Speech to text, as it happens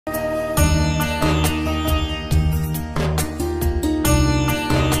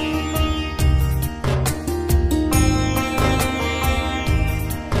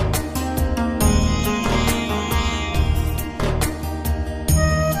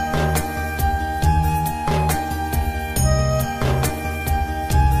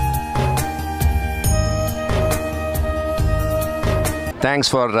Thanks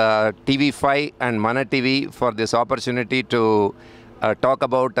for TV5 and Mana TV for this opportunity to talk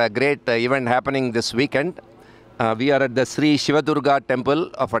about a great event happening this weekend. We are at the Sri Shiva Durga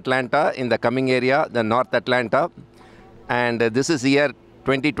Temple of Atlanta in the coming area, the North Atlanta. And this is year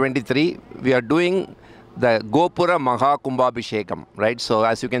 2023. We are doing the Gopura Maha Kumbhabhishekam, right? So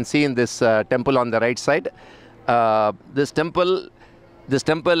as you can see in this temple on the right side, this temple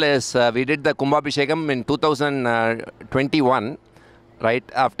is, we did the Kumbhabhishekam in 2021. Right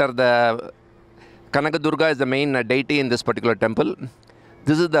after the Kanaka Durga is the main deity in this particular temple.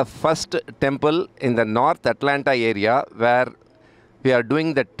 This is the first temple in the North Atlanta area where we are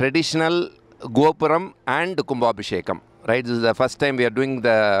doing the traditional Gopuram and Kumbhabhishekam. Right, this is the first time we are doing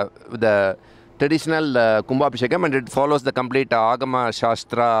the traditional Kumbhabhishekam, and it follows the complete Agama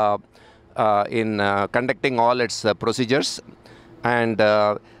Shastra in conducting all its procedures. And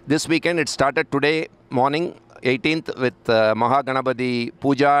this weekend it started today morning 18th with Maha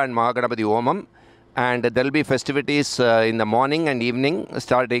Puja and Maha Omam, and there will be festivities in the morning and evening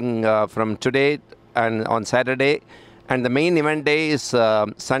starting from today and on Saturday, and the main event day is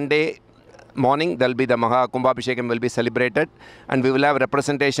Sunday morning. There will be the Maha Kumbhabhishekam will be celebrated, and we will have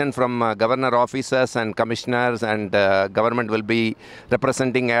representation from governor officers and commissioners, and government will be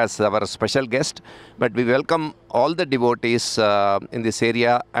representing as our special guest. But we welcome all the devotees in this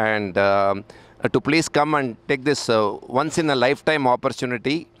area and to please come and take this once in a lifetime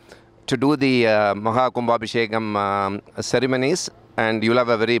opportunity to do the Maha Kumbhabhishekam ceremonies, and you'll have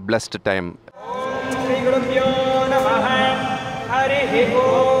a very blessed time.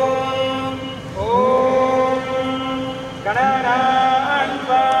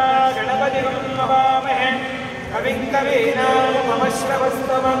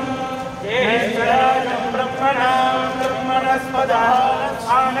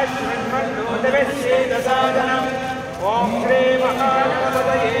 Om Shri Maha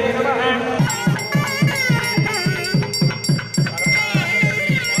Namaha.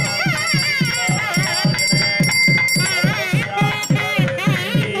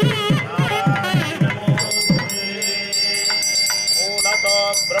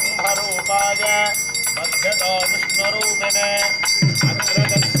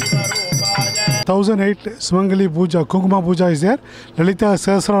 1008 Sumangali Puja, Kungma Puja is there. Lalita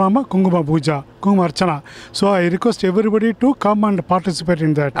Sahasranama, Kungma Puja, Kungma Archana. So I request everybody to come and participate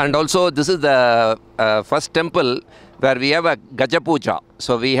in that. And also this is the first temple where we have a Gaja Puja.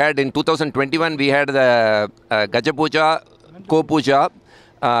 So we had in 2021 we had the Gaja Puja, Ko Puja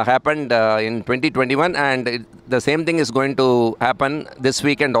happened in 2021, and the same thing is going to happen this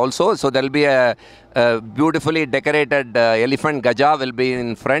weekend also. So there will be a beautifully decorated elephant Gaja will be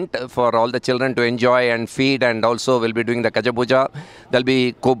in front for all the children to enjoy and feed, and also will be doing the Gaja Puja. There will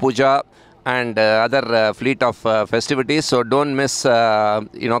be Ko Puja and other fleet of festivities. So don't miss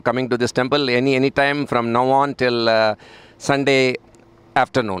coming to this temple any time from now on till Sunday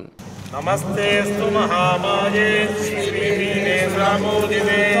afternoon. Namaste Stu Mahamaye Shri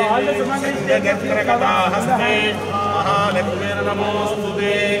Samudine Jagatrakata Haste Mahalakshmi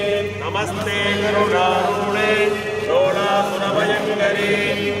Namostude Namaste Karunarune Shola Surabhayangari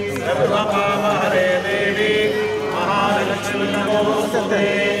Sarvapamahare Devi Mahalakshmi Namostude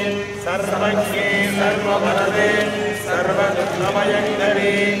Sarvajye Sarvavarade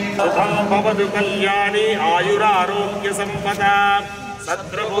Sarvagutnavayangari Satham Bhavadu Kalyani Ayura Arogya Sampada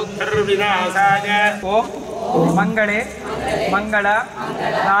Satrabuddhar Vinasaya Om Mangale Mangala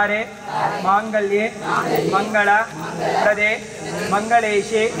Nare Mangalye Mangala Prade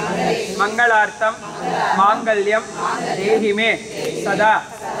Mangaleshe Mangalartham Mangalyam Dehime Sada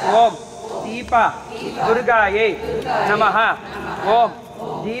Om Deepa Durgaye Namaha Om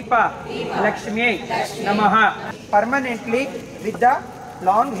Deepa Lakshmi Namaha. Permanently with the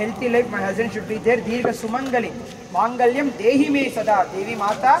long healthy life, my husband should be there. Dirga Sumangali Mangalyam Dehime Sada. Devi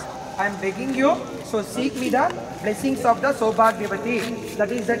Mata, I am begging you, so seek me the blessings of the Sobhagyavati.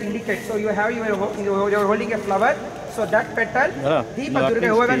 That is that indicates. So you have you are holding a flower. So that petal, Deepa Durga,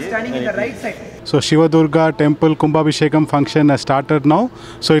 whoever is standing in the right side. So Shiva Durga Temple Kumbhabhishekam function has started now.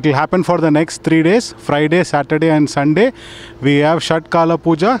 So it will happen for the next 3 days, Friday, Saturday and Sunday. We have Shatkala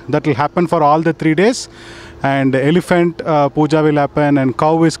Puja that will happen for all the 3 days. And elephant puja will happen, and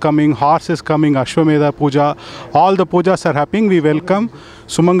cow is coming, horse is coming, Ashwamedha puja. All the pujas are happening. We welcome.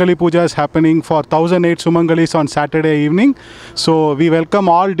 Sumangali puja is happening for 1008 Sumangalis on Saturday evening. So we welcome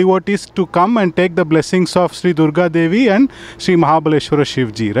all devotees to come and take the blessings of Sri Durga Devi and Sri Mahabaleshwara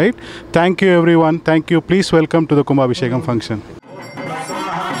Shivji, right? Thank you everyone. Thank you. Please welcome to the Kumbhabhishekam function.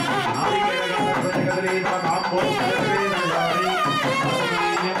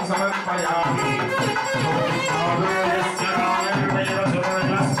 Samar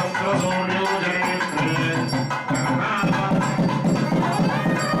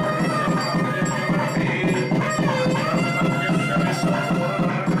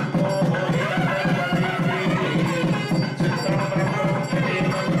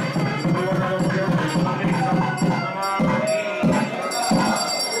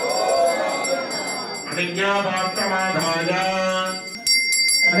And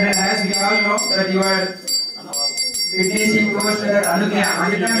then as we all know that you are witnessing close to that Anugya,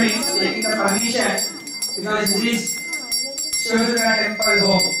 Anugya means taking the permission because this is Shiva Durga temple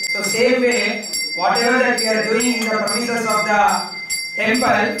home. So same way, whatever that we are doing in the premises of the temple,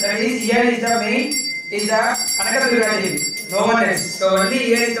 that is here is the main, is the Kanaka Durga Devi. No one else. So only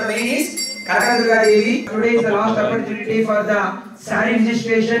here is the main is Kanaka Durga Devi. Today is the last opportunity for the saree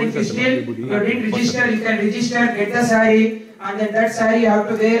registration. If you still you didn't register, you can register, get the saree, and then that saree you have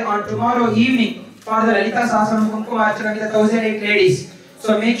to wear on tomorrow evening for the Lalita Sahasranam Kumkumarchana with the 1008 ladies.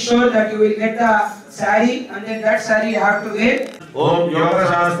 So make sure that you will get the saree, and then that saree you have to wear. Om Yoga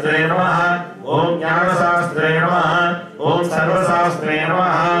Shastre Namaha, Om Jnana Shastre Namaha, Om Sarva Shastre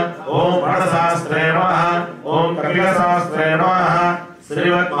Namaha, Om Vada Shastre Namaha, Om Kapila Shastre Namaha,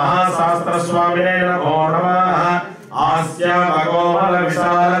 Srivat Maha Shastra Swamine Namo Namaha, Asya Bhagavana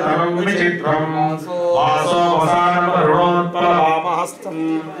Visala Taram Vichitram, Vaso Vasanam Varunotpala Mahastam,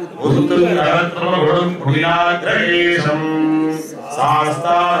 Uduttum Yavatram Varun Pudinagrahesham,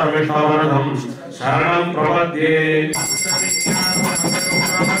 Sasta Vishnavarnam, Sharanam Prapadye.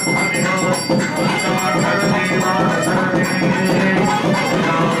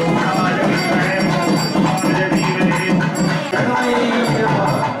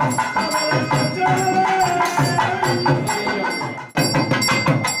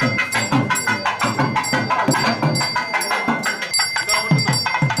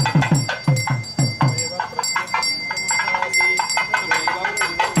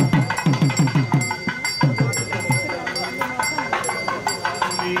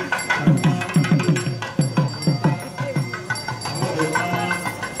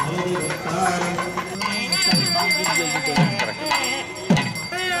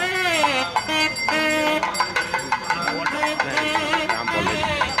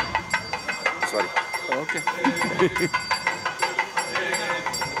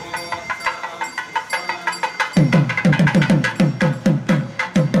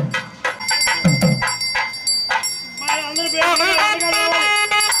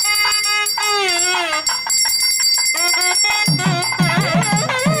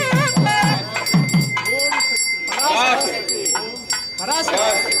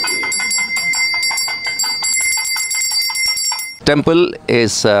 Temple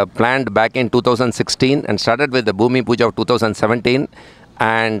is planned back in 2016 and started with the Bhumi Puja of 2017,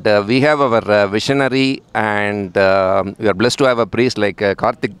 and we have our visionary, and we are blessed to have a priest like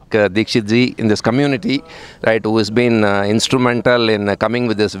Karthik Dikshitji in this community, right, who has been instrumental in coming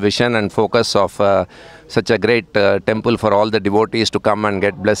with this vision and focus of such a great temple for all the devotees to come and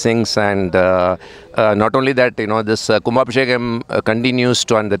get blessings. And not only that, you know, this Kumbhabhishekam continues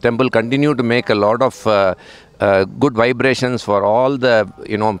to, and the temple continue to make a lot of good vibrations for all the,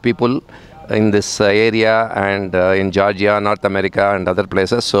 you know, people in this area and in Georgia, North America and other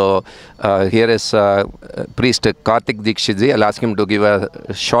places. So here is priest Karthik Dikshitji. I'll ask him to give a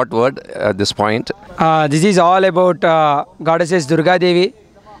short word at this point. This is all about goddesses Durga Devi.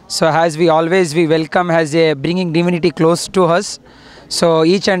 So as we always we welcome as a bringing divinity close to us. So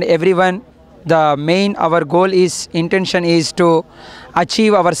each and everyone, the main our goal is, intention is to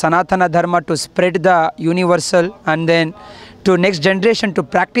achieve our Sanatana Dharma, to spread the universal, and then to next generation to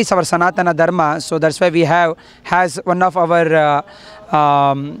practice our Sanatana Dharma. So that's why we have, has one of our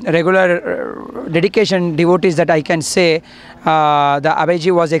regular dedication devotees that I can say, the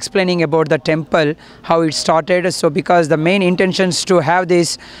Abhayji was explaining about the temple, how it started. So because the main intentions to have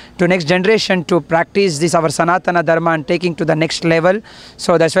this to next generation to practice this our Sanatana Dharma and taking to the next level.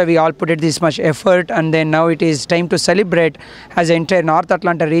 So that's why we all put it this much effort, and then now it is time to celebrate as the entire North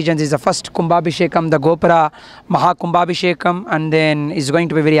Atlanta region. This is the first Kumbhabhishekam, the Gopura Maha Kumbhabhishekam, and then it's going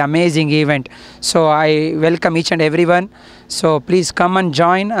to be a very amazing event. So I welcome each and everyone. So please come and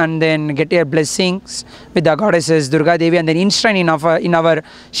join, and then get your blessings with the goddesses Durga Devi, and then enshrine in our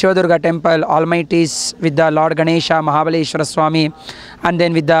Shiva Durga temple almighties with the Lord Ganesha, Mahabaleshwara Swami, and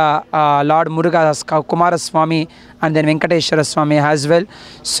then with the Lord Muruga Kumara Swami, and then Venkateshwara Swami as well.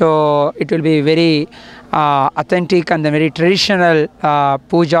 So it will be very authentic and then very traditional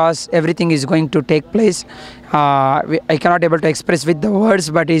pujas. Everything is going to take place. I cannot able to express with the words,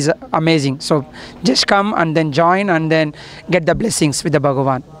 but it is amazing. So just come and then join, and then get the blessings with the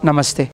Bhagavan. Namaste.